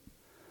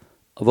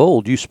Of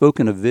old you spoke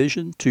in a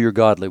vision to your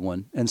godly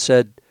one, and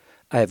said,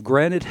 I have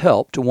granted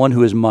help to one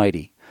who is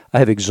mighty. I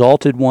have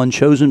exalted one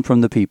chosen from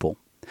the people.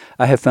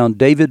 I have found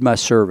David my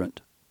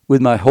servant.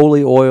 With my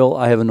holy oil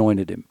I have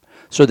anointed him,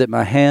 so that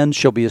my hand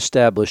shall be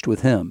established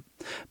with him.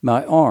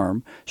 My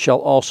arm shall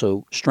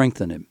also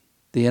strengthen him.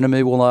 The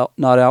enemy will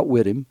not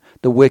outwit him.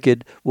 The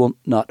wicked will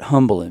not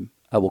humble him.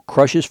 I will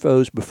crush his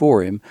foes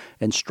before him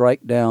and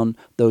strike down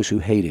those who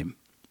hate him.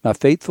 My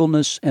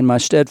faithfulness and my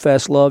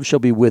steadfast love shall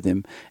be with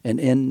him, and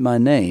in my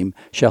name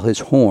shall his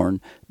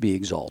horn be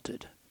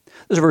exalted.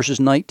 Those are verses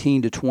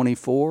 19 to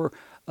 24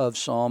 of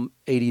Psalm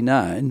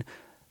 89,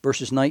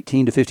 verses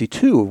 19 to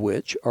 52 of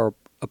which are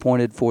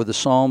appointed for the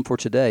psalm for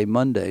today,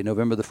 Monday,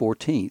 November the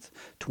 14th,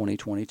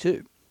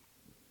 2022.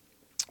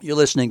 You're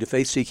listening to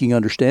Faith Seeking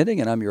Understanding,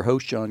 and I'm your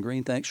host, John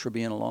Green. Thanks for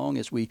being along.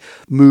 As we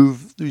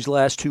move these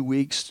last 2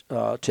 weeks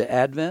to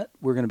Advent,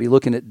 we're going to be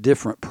looking at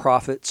different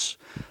prophets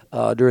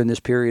during this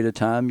period of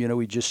time. You know,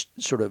 we just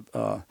sort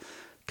of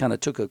kind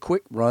of took a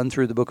quick run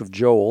through the book of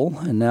Joel,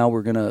 and now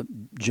we're going to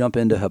jump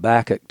into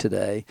Habakkuk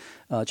today,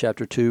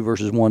 chapter 2,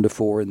 verses 1 to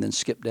 4, and then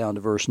skip down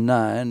to verse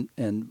 9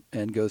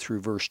 and go through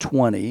verse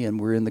 20.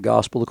 And we're in the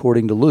Gospel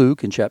according to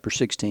Luke in chapter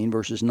 16,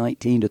 verses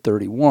 19 to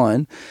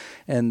 31,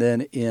 and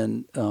then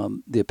in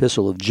the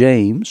Epistle of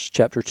James,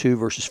 chapter 2,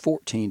 verses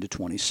 14 to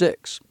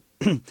 26.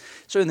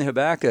 So in the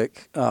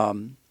Habakkuk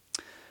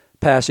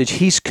passage,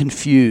 he's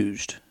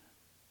confused,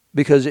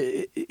 because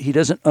he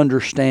doesn't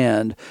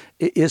understand,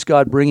 is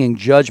God bringing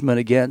judgment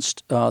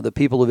against the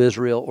people of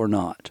Israel or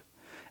not?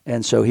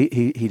 And so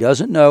he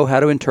doesn't know how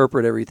to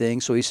interpret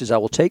everything. So he says, I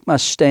will take my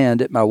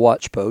stand at my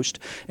watchpost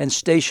and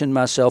station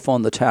myself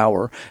on the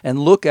tower and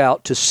look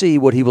out to see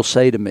what he will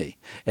say to me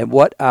and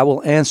what I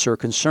will answer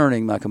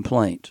concerning my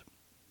complaint.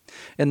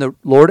 And the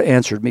Lord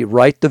answered me,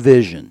 write the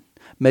vision,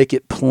 make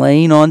it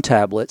plain on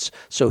tablets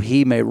so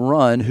he may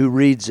run who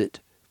reads it.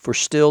 For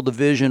still the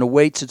vision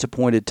awaits its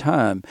appointed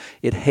time.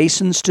 It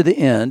hastens to the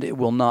end, it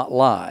will not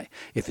lie.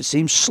 If it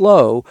seems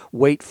slow,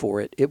 wait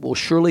for it. It will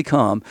surely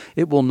come,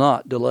 it will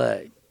not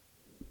delay.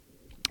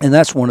 And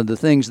that's one of the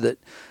things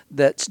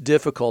that's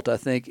difficult, I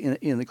think,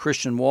 in the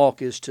Christian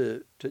walk, is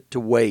to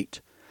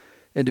wait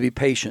and to be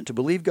patient, to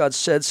believe God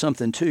said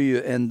something to you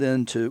and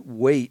then to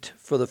wait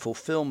for the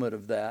fulfillment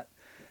of that.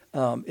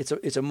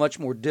 It's a much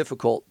more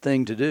difficult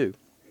thing to do,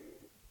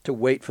 to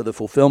wait for the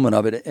fulfillment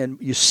of it. And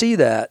you see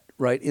that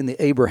right in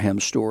the Abraham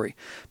story,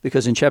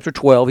 because in chapter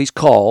 12 he's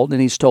called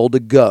and he's told to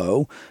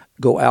go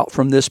out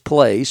from this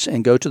place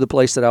and go to the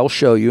place that I will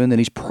show you, and then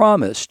he's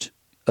promised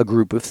a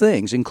group of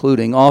things,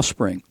 including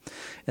offspring.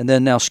 And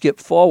then now skip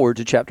forward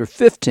to chapter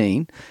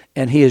 15,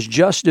 and he has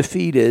just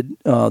defeated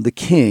the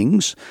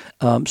kings.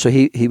 So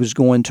he was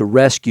going to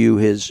rescue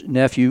his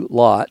nephew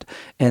Lot,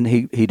 and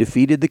he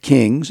defeated the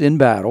kings in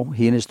battle,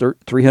 he and his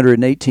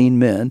 318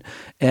 men.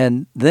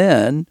 And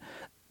then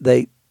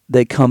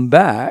they come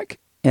back,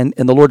 and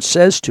the Lord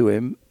says to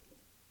him,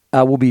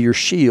 I will be your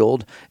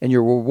shield, and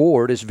your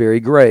reward is very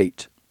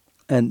great.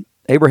 And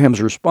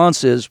Abraham's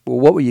response is, well,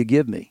 what will you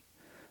give me,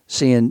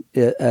 seeing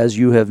as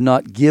you have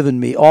not given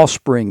me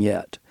offspring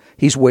yet?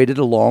 He's waited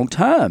a long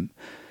time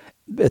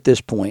at this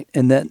point,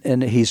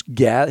 and he's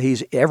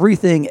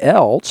everything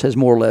else has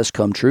more or less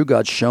come true.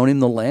 God's shown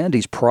him the land,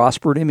 he's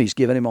prospered him, he's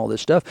given him all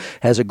this stuff,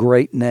 has a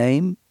great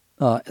name.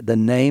 The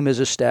name is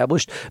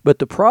established, but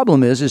the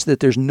problem is that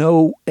there's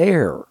no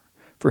heir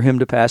for him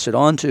to pass it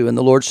on to. And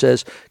the Lord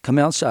says, come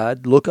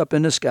outside, look up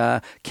in the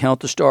sky,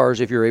 count the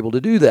stars if you're able to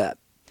do that.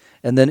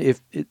 And then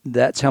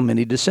that's how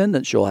many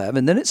descendants you'll have.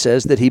 And then it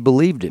says that he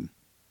believed him,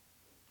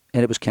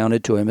 and it was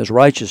counted to him as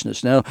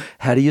righteousness. Now,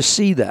 how do you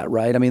see that,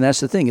 right? I mean, that's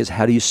the thing, is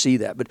how do you see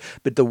that?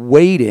 But the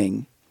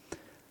waiting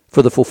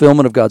for the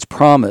fulfillment of God's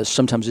promise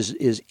sometimes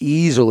is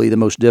easily the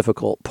most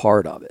difficult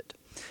part of it.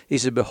 He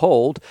said,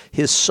 behold,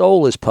 his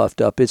soul is puffed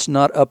up. It's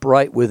not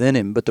upright within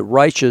him, but the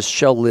righteous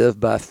shall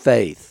live by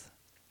faith.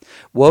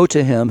 Woe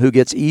to him who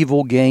gets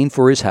evil gain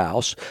for his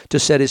house, to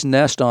set his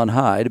nest on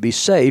high, to be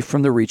safe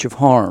from the reach of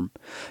harm.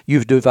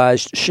 You've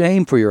devised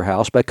shame for your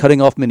house by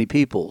cutting off many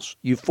peoples.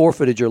 You've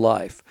forfeited your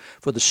life.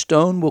 For the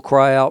stone will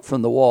cry out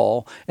from the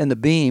wall, and the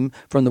beam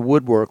from the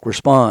woodwork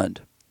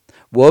respond.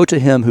 Woe to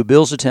him who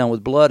builds a town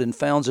with blood and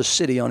founds a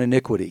city on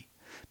iniquity.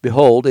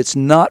 Behold, it's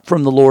not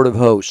from the Lord of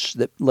hosts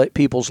that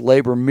peoples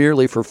labor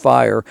merely for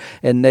fire,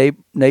 and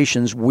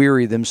nations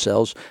weary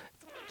themselves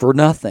for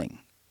nothing.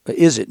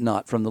 Is it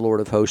not from the Lord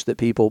of hosts that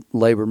people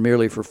labor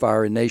merely for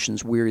fire and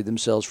nations weary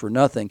themselves for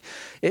nothing?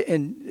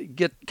 And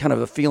get kind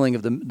of a feeling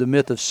of the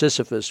myth of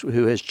Sisyphus,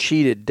 who has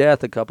cheated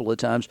death a couple of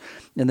times,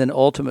 and then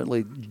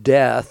ultimately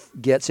death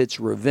gets its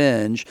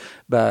revenge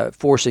by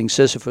forcing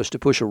Sisyphus to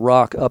push a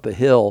rock up a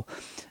hill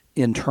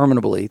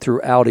interminably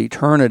throughout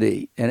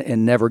eternity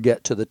and never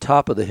get to the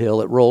top of the hill.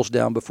 It rolls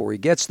down before he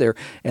gets there.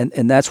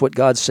 And that's what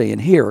God's saying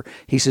here.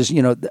 He says,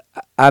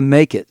 I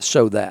make it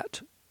so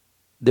that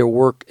their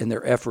work and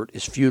their effort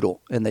is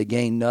futile, and they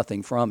gain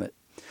nothing from it.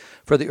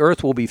 For the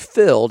earth will be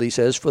filled, he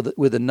says,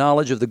 with the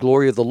knowledge of the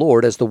glory of the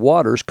Lord as the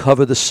waters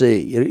cover the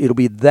sea. It'll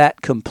be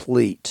that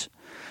complete.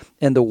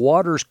 And the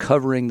waters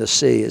covering the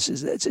sea,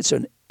 it's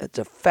it's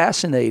a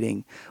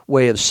fascinating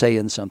way of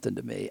saying something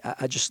to me.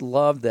 I just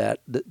love that,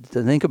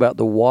 to think about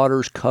the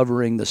waters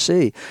covering the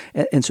sea.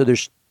 And so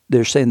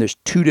they're saying there's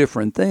two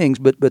different things,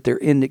 but they're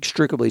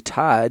inextricably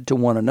tied to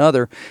one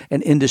another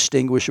and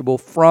indistinguishable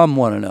from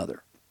one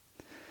another.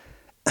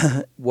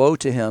 Woe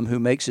to him who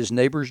makes his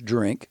neighbors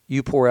drink.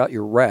 You pour out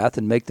your wrath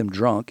and make them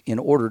drunk in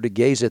order to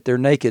gaze at their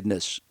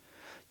nakedness.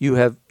 You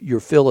have your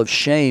fill of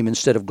shame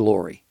instead of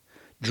glory.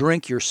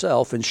 Drink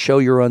yourself and show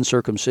your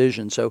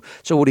uncircumcision. So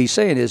what he's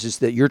saying is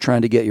that you're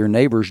trying to get your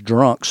neighbors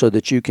drunk so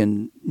that you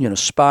can,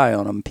 spy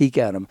on them, peek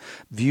at them,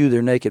 view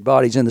their naked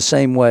bodies in the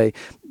same way,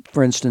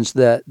 for instance,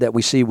 that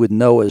we see with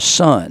Noah's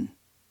son,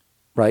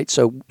 right?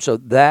 So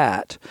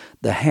that,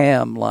 the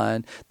Ham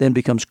line, then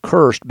becomes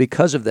cursed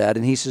because of that.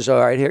 And he says, all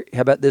right, here,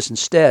 how about this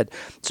instead?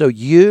 So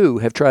you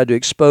have tried to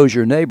expose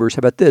your neighbors. How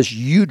about this?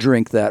 You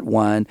drink that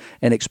wine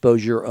and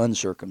expose your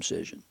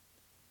uncircumcision,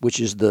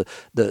 which is the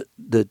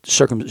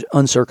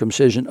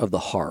uncircumcision of the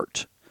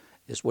heart,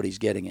 is what he's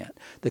getting at.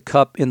 The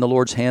cup in the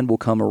Lord's hand will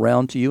come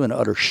around to you, and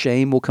utter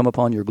shame will come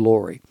upon your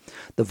glory.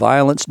 The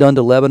violence done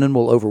to Lebanon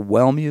will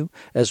overwhelm you,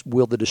 as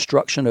will the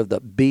destruction of the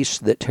beasts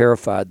that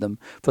terrified them,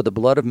 for the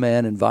blood of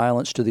man and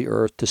violence to the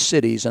earth, to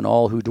cities and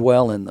all who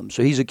dwell in them.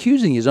 So he's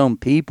accusing his own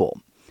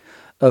people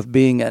of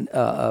being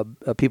a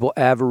people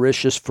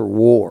avaricious for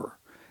war,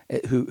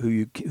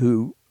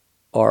 who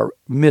are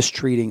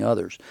mistreating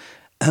others.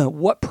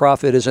 What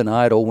profit is an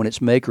idol when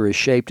its maker is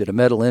shaped at a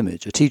metal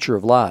image, a teacher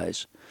of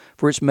lies?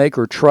 For its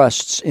maker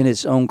trusts in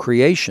its own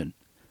creation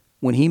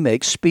when he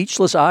makes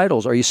speechless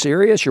idols. Are you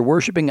serious? You're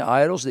worshiping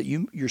idols that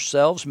you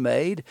yourselves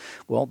made?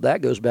 Well,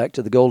 that goes back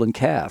to the golden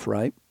calf,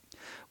 right?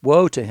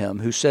 Woe to him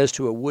who says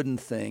to a wooden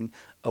thing,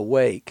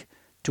 awake,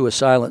 to a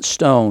silent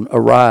stone,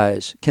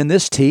 arise. Can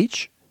this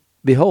teach?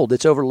 Behold,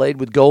 it's overlaid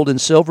with gold and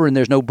silver, and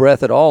there's no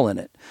breath at all in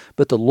it.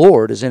 But the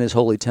Lord is in his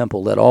holy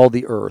temple. Let all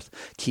the earth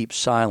keep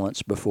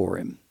silence before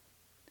him.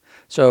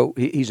 So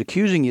he's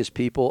accusing his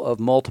people of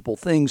multiple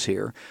things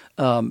here,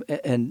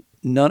 and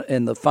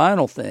the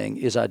final thing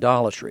is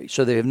idolatry.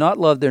 So they have not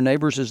loved their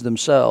neighbors as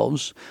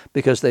themselves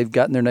because they've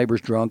gotten their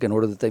neighbors drunk in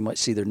order that they might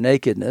see their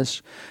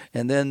nakedness,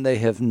 and then they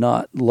have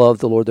not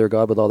loved the Lord their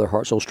God with all their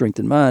heart, soul, strength,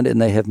 and mind,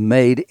 and they have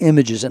made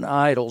images and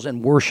idols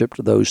and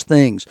worshipped those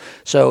things.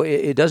 So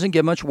it doesn't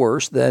get much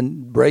worse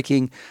than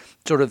breaking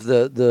sort of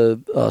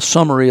the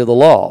summary of the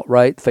law,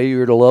 right?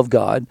 Failure to love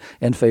God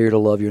and failure to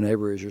love your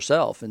neighbor as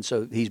yourself. And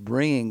so he's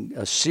bringing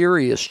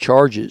serious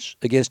charges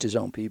against his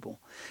own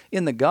people.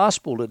 In the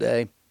gospel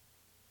today,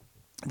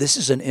 this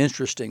is an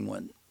interesting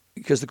one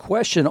because the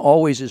question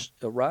always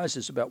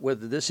arises about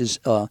whether this is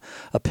a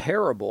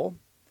parable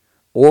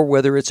or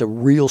whether it's a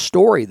real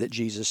story that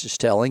Jesus is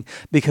telling,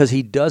 because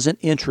he doesn't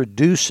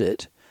introduce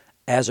it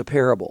as a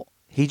parable.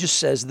 He just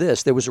says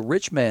this: there was a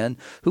rich man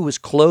who was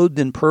clothed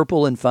in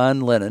purple and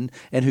fine linen,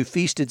 and who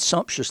feasted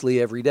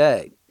sumptuously every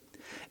day.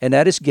 And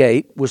at his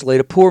gate was laid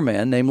a poor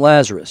man named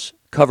Lazarus,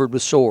 covered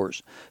with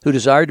sores, who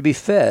desired to be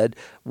fed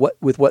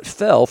with what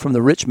fell from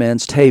the rich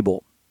man's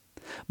table.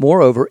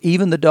 Moreover,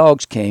 even the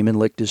dogs came and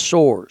licked his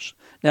sores.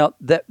 Now,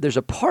 there's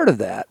a part of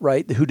that,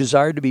 right, who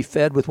desired to be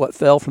fed with what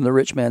fell from the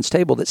rich man's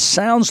table, that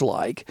sounds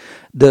like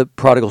the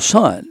prodigal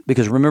son.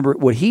 Because remember,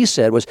 what he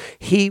said was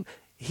he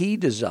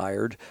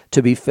desired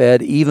to be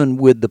fed even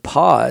with the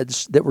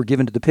pods that were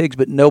given to the pigs,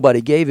 but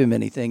nobody gave him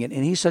anything. And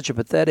he's such a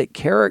pathetic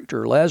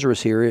character,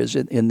 Lazarus here is,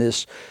 in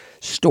this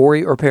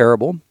story or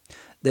parable,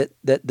 that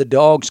the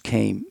dogs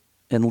came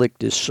and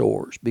licked his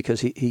sores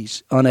because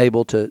he's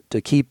unable to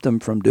keep them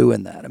from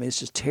doing that. I mean, it's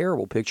just a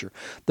terrible picture.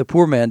 The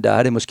poor man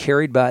died and was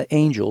carried by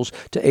angels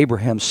to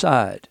Abraham's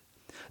side.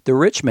 The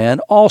rich man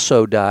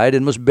also died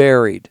and was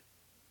buried.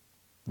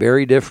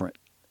 Very different.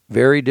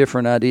 Very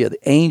different idea.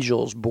 The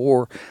angels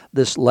bore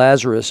this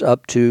Lazarus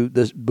up to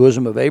the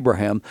bosom of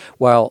Abraham,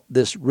 while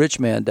this rich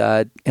man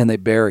died and they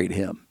buried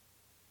him.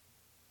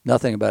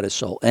 Nothing about his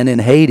soul. And in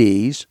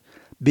Hades,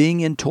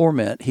 being in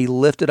torment, he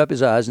lifted up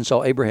his eyes and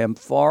saw Abraham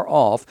far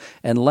off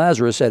and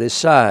Lazarus at his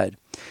side.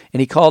 And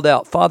he called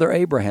out, Father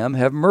Abraham,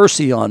 have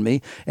mercy on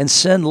me, and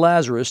send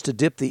Lazarus to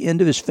dip the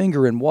end of his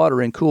finger in water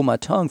and cool my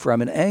tongue, for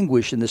I'm in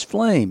anguish in this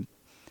flame.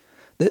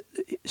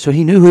 So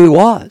he knew who he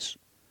was.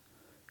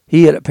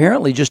 He had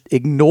apparently just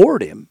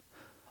ignored him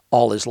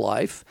all his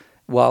life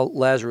while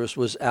Lazarus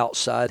was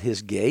outside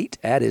his gate,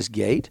 at his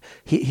gate.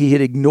 He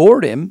had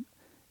ignored him,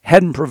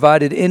 hadn't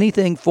provided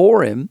anything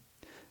for him,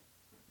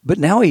 but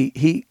now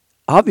he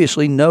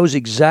obviously knows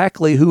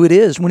exactly who it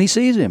is when he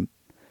sees him,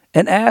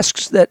 and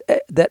asks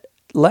that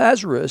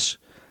Lazarus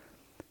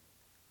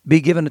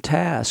be given a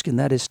task, and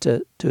that is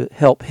to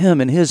help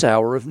him in his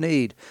hour of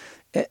need.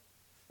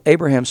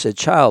 Abraham said,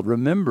 Child,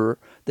 remember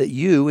that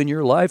you in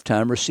your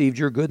lifetime received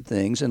your good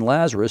things, and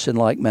Lazarus in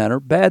like manner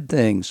bad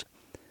things.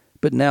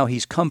 But now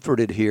he's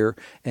comforted here,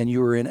 and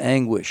you are in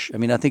anguish. I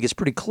mean, I think it's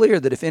pretty clear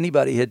that if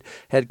anybody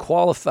had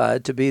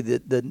qualified to be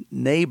the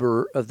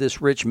neighbor of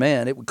this rich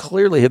man, it would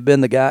clearly have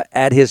been the guy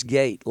at his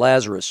gate,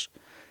 Lazarus,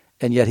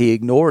 and yet he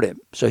ignored him.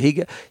 So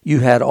you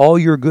had all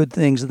your good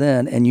things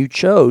then, and you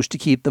chose to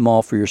keep them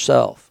all for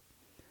yourself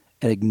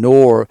and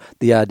ignore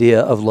the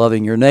idea of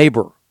loving your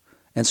neighbor.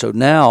 And so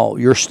now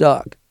you're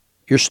stuck.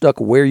 You're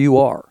stuck where you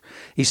are.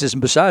 He says,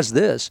 and besides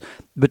this,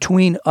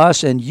 between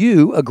us and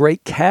you, a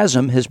great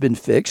chasm has been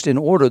fixed in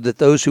order that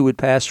those who would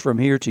pass from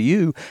here to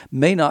you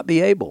may not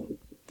be able,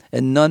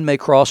 and none may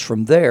cross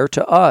from there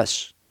to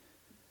us.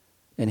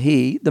 And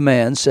he, the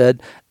man,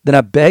 said, then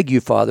I beg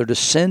you, Father, to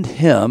send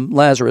him,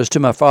 Lazarus,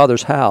 to my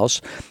father's house,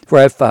 for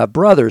I have 5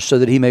 brothers, so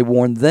that he may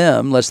warn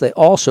them, lest they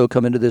also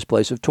come into this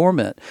place of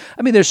torment.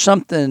 I mean, there's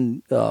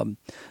something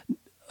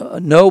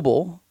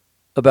noble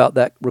about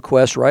that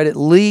request, right? At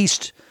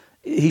least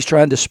he's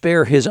trying to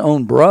spare his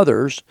own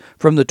brothers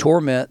from the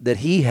torment that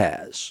he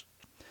has.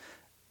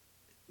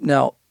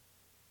 Now,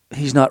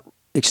 he's not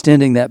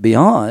extending that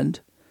beyond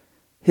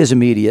his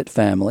immediate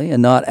family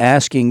and not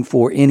asking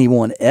for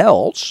anyone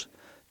else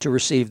to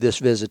receive this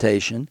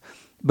visitation,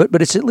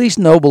 but it's at least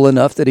noble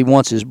enough that he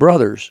wants his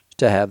brothers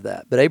to have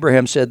that. But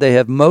Abraham said, they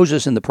have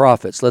Moses and the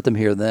prophets, let them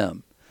hear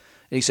them.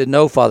 And he said,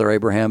 no, Father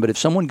Abraham, but if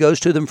someone goes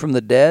to them from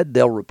the dead,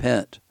 they'll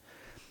repent.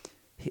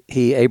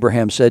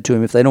 Abraham said to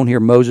him, if they don't hear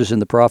Moses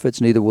and the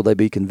prophets, neither will they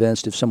be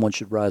convinced if someone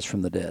should rise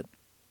from the dead.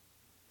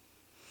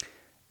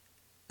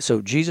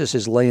 So Jesus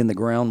is laying the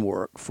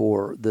groundwork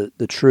for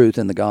the truth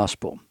in the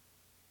gospel.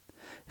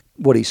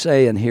 What he's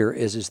saying here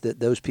is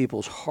that those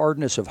people's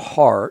hardness of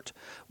heart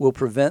will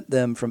prevent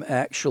them from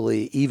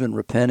actually even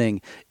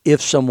repenting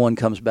if someone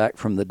comes back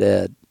from the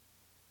dead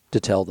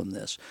to tell them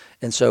this.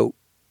 And so,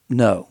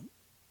 no,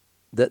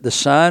 that the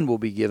sign will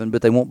be given,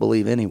 but they won't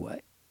believe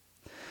anyway.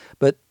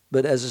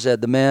 But as I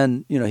said, the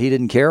man, he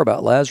didn't care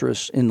about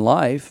Lazarus in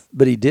life,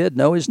 but he did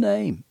know his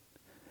name.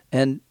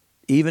 And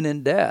even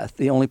in death,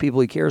 the only people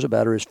he cares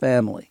about are his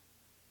family.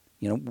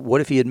 What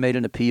if he had made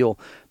an appeal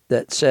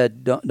that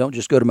said, don't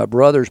just go to my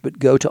brothers, but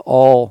go to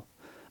all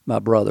my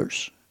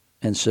brothers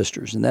and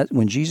sisters? And that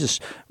when Jesus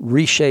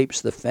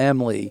reshapes the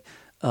family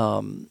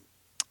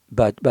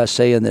by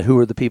saying that who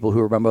are the people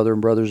who are my mother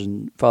and brothers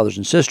and fathers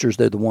and sisters,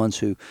 they're the ones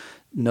who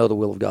know the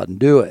will of God and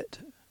do it.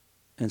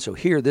 And so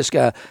here, this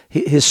guy,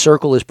 his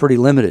circle is pretty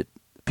limited.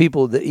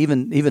 People that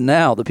even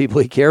now, the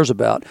people he cares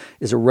about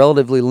is a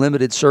relatively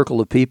limited circle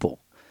of people.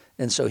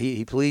 And so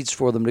he pleads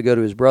for them to go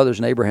to his brothers,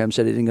 and Abraham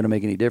said it isn't going to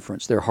make any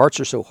difference. Their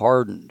hearts are so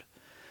hardened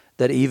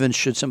that even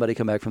should somebody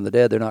come back from the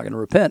dead, they're not going to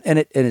repent. And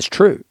it's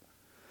true.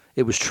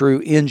 It was true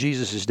in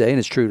Jesus' day, and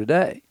it's true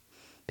today.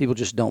 People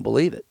just don't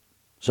believe it.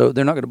 So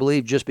they're not going to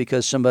believe just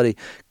because somebody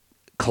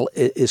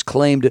is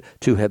claimed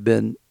to have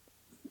been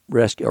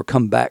rescued or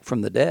come back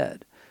from the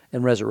dead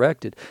and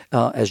resurrected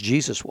as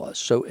Jesus was.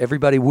 So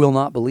everybody will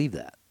not believe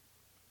that.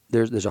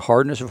 There's a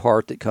hardness of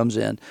heart that comes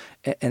in,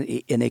 and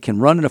it can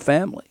run in a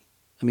family.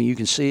 I mean, you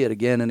can see it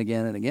again and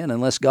again and again.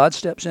 Unless God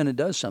steps in and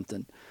does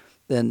something,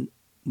 then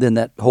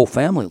that whole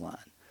family line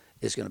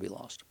is going to be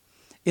lost.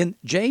 And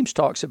James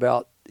talks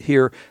about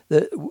here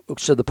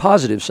the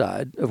positive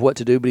side of what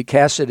to do, but he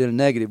casts it in a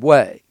negative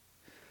way.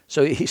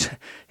 So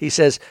he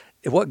says,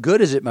 what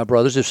good is it, my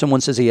brothers, if someone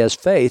says he has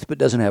faith but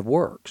doesn't have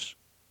works?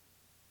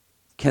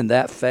 Can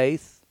that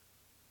faith,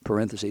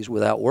 parentheses,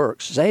 without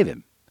works, save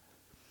him?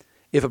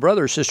 If a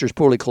brother or sister is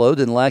poorly clothed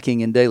and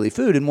lacking in daily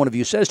food, and one of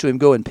you says to him,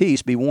 go in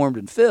peace, be warmed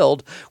and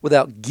filled,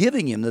 without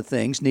giving him the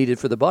things needed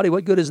for the body,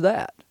 what good is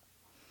that?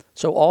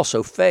 So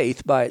also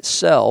faith by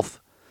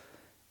itself,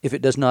 if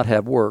it does not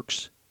have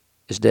works,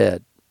 is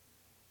dead.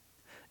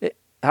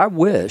 I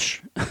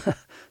wish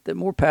that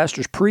more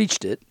pastors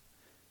preached it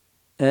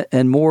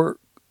and more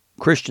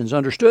Christians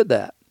understood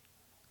that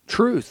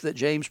truth that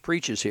James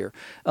preaches here.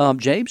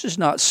 James is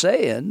not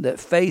saying that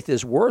faith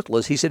is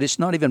worthless. He said it's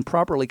not even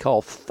properly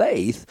called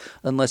faith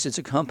unless it's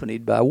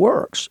accompanied by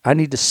works. I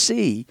need to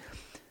see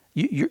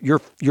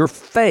your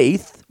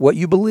faith, what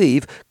you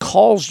believe,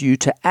 calls you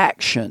to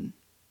action.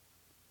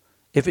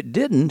 If it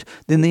didn't,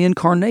 then the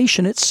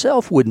incarnation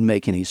itself wouldn't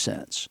make any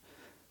sense.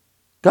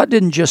 God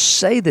didn't just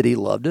say that he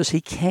loved us.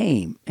 He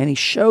came and he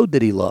showed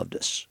that he loved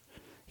us.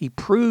 He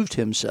proved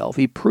himself.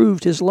 He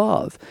proved his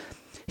love.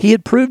 He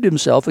had proved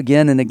himself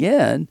again and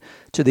again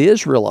to the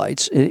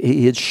Israelites.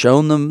 He had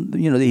shown them,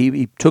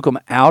 he took them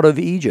out of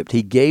Egypt.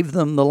 He gave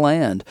them the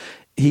land.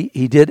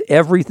 He did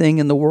everything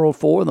in the world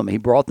for them. He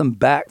brought them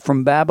back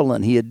from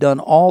Babylon. He had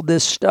done all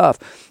this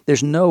stuff.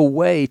 There's no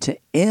way to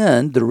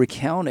end the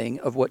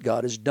recounting of what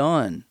God has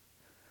done.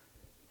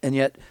 And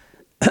yet,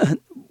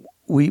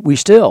 we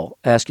still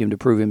ask him to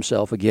prove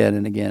himself again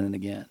and again and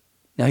again.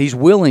 Now, he's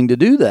willing to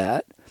do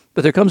that,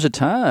 but there comes a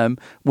time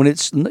when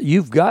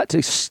you've got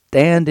to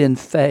stand in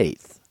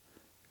faith.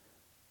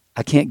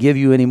 I can't give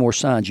you any more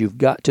signs. You've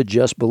got to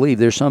just believe.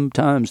 There's some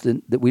times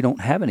that we don't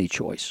have any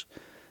choice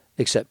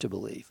except to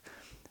believe.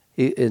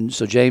 And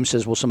so James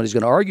says, well, somebody's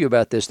going to argue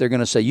about this. They're going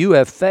to say, you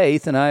have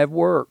faith and I have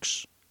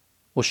works.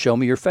 Well, show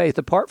me your faith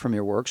apart from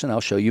your works, and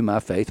I'll show you my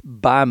faith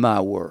by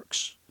my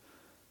works.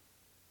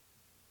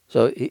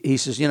 So he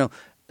says,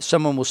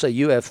 someone will say,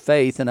 you have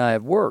faith and I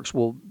have works.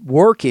 Well,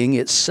 working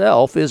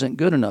itself isn't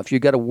good enough.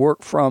 You've got to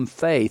work from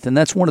faith. And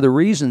that's one of the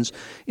reasons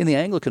in the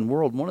Anglican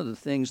world, one of the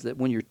things that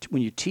when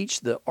you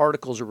teach the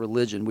articles of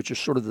religion, which are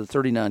sort of the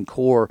 39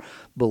 core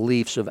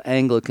beliefs of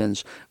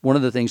Anglicans, one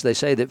of the things they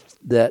say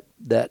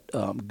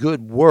that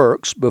good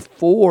works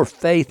before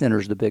faith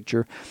enters the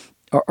picture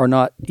are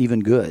not even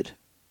good,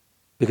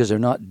 because they're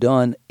not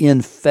done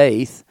in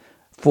faith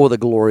for the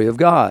glory of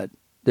God.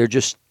 They're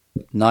just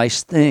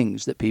nice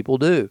things that people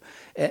do.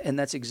 And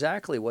that's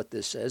exactly what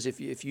this says. If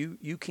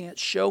you can't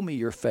show me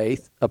your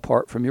faith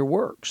apart from your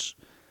works,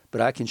 but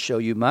I can show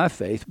you my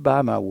faith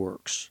by my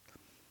works.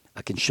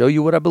 I can show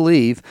you what I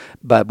believe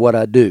by what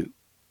I do.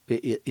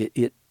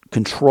 It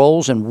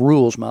controls and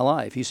rules my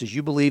life. He says,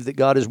 you believe that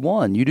God is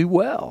one. You do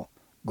well.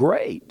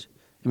 Great.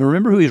 And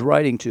remember who he's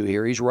writing to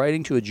here. He's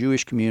writing to a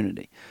Jewish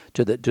community,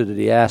 to the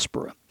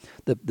diaspora.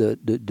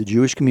 The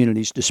Jewish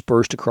communities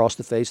dispersed across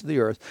the face of the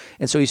earth.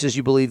 And so he says,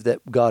 you believe that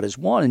God is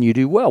one and you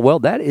do well. Well,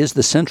 that is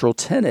the central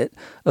tenet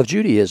of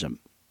Judaism.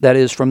 That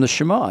is from the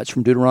Shema. It's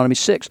from Deuteronomy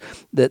 6,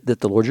 that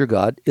the Lord your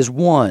God is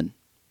one.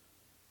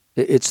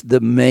 It's the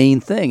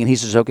main thing. And he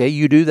says, okay,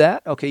 you do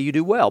that. Okay, you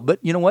do well. But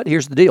you know what?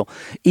 Here's the deal.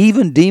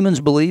 Even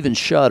demons believe and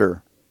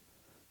shudder.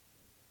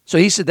 So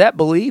he said that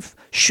belief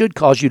should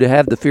cause you to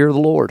have the fear of the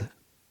Lord,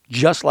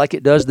 just like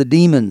it does the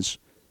demons.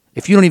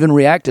 If you don't even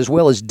react as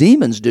well as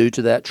demons do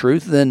to that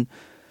truth, then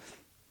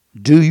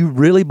do you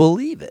really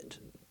believe it?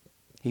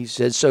 He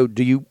said, so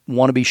do you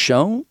want to be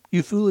shown,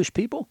 you foolish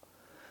people,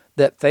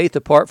 that faith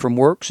apart from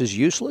works is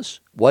useless?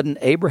 Wasn't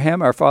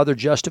Abraham, our father,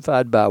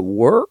 justified by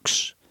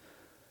works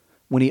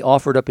when he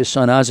offered up his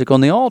son Isaac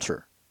on the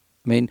altar?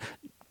 I mean,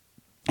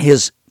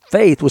 his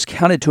faith was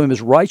counted to him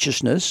as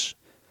righteousness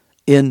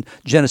in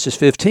Genesis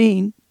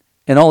 15,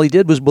 and all he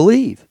did was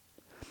believe.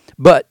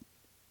 But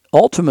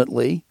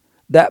ultimately,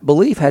 that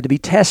belief had to be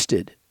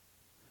tested.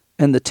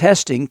 And the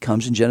testing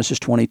comes in Genesis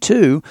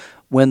 22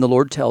 when the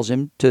Lord tells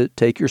him to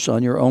take your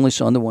son, your only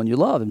son, the one you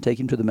love, and take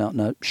him to the mountain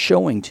I'm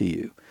showing to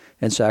you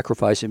and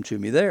sacrifice him to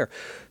me there.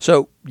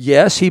 So,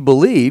 yes, he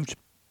believed,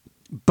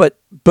 but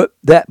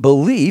that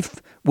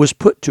belief was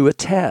put to a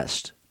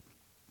test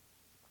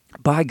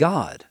by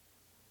God.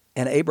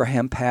 And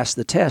Abraham passed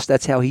the test.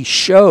 That's how he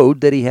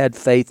showed that he had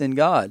faith in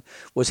God,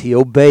 was he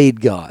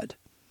obeyed God.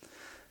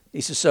 He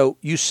says, so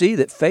you see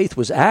that faith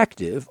was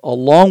active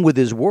along with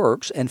his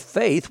works, and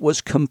faith was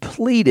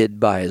completed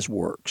by his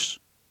works.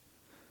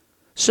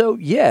 So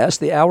yes,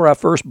 the hour I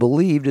first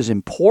believed is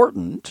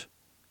important.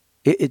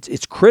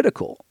 It's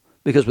critical,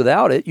 because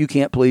without it, you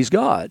can't please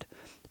God.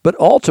 But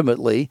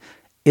ultimately,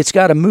 it's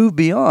got to move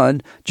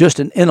beyond just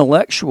an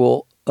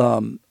intellectual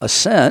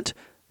assent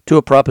to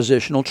a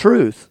propositional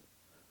truth.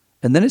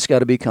 And then it's got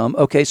to become,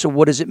 okay, so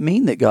what does it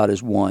mean that God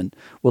is one?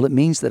 Well, it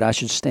means that I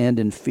should stand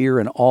in fear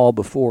and awe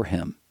before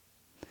him.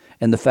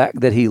 And the fact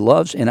that he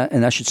loves, and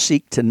I should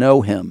seek to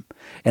know him.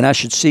 And I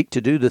should seek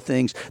to do the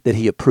things that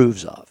he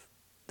approves of.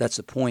 That's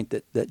the point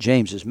that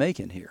James is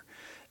making here.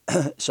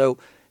 So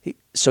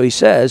he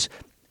says,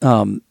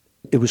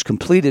 it was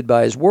completed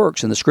by his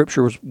works, and the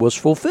scripture was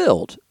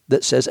fulfilled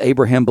that says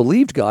Abraham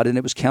believed God, and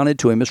it was counted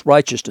to him as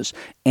righteousness.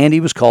 And he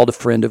was called a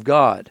friend of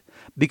God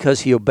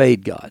because he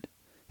obeyed God.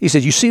 He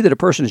said, you see that a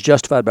person is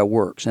justified by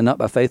works and not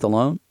by faith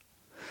alone?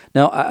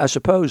 Now, I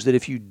suppose that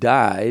if you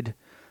died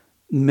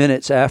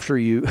minutes after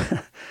you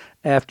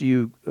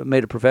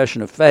made a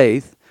profession of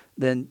faith,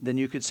 then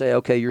you could say,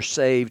 okay, you're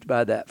saved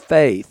by that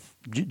faith,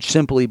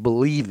 simply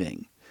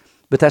believing.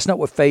 But that's not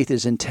what faith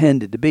is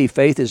intended to be.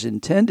 Faith is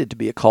intended to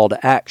be a call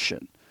to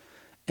action.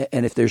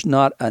 And if there's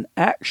not an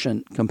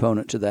action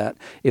component to that,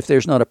 if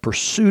there's not a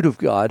pursuit of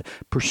God,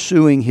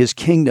 pursuing his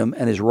kingdom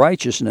and his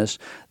righteousness,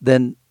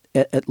 then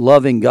at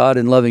loving God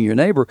and loving your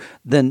neighbor,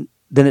 then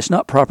it's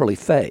not properly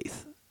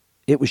faith.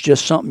 It was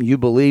just something you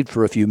believed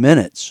for a few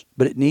minutes,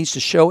 but it needs to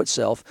show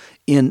itself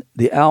in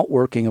the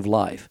outworking of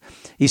life.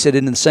 He said,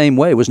 in the same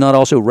way, was not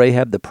also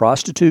Rahab the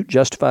prostitute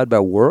justified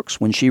by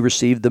works when she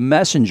received the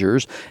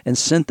messengers and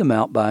sent them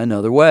out by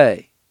another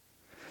way?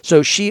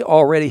 So she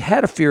already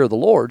had a fear of the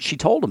Lord. She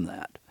told them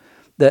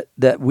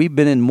that we've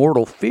been in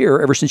mortal fear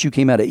ever since you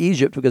came out of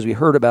Egypt, because we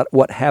heard about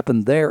what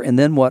happened there and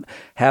then what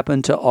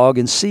happened to Og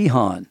and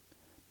Sihon,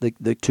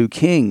 the two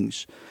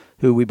kings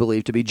who we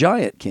believe to be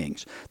giant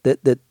kings,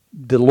 that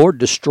the Lord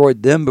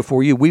destroyed them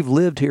before you. We've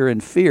lived here in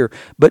fear,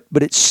 but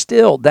it's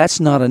still, that's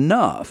not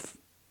enough.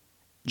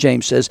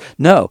 James says,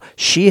 no,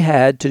 she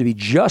had to be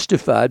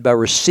justified by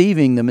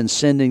receiving them and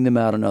sending them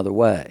out another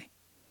way.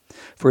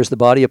 For as the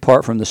body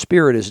apart from the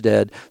spirit is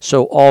dead,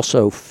 so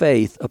also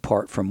faith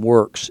apart from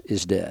works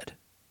is dead.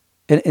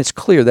 And it's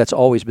clear that's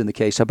always been the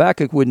case.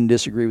 Habakkuk wouldn't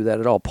disagree with that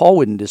at all. Paul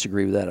wouldn't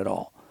disagree with that at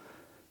all.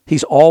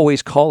 He's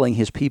always calling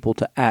his people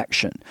to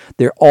action.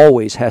 There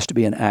always has to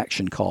be an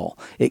action call.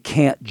 It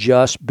can't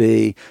just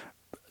be,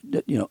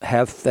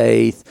 have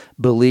faith,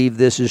 believe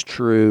this is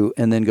true,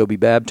 and then go be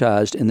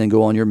baptized, and then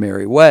go on your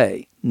merry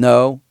way.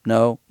 No.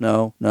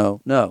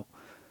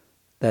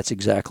 That's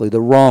exactly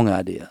the wrong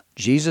idea.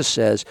 Jesus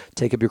says,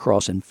 take up your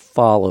cross and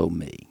follow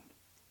me.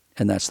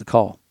 And that's the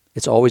call.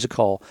 It's always a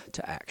call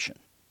to action.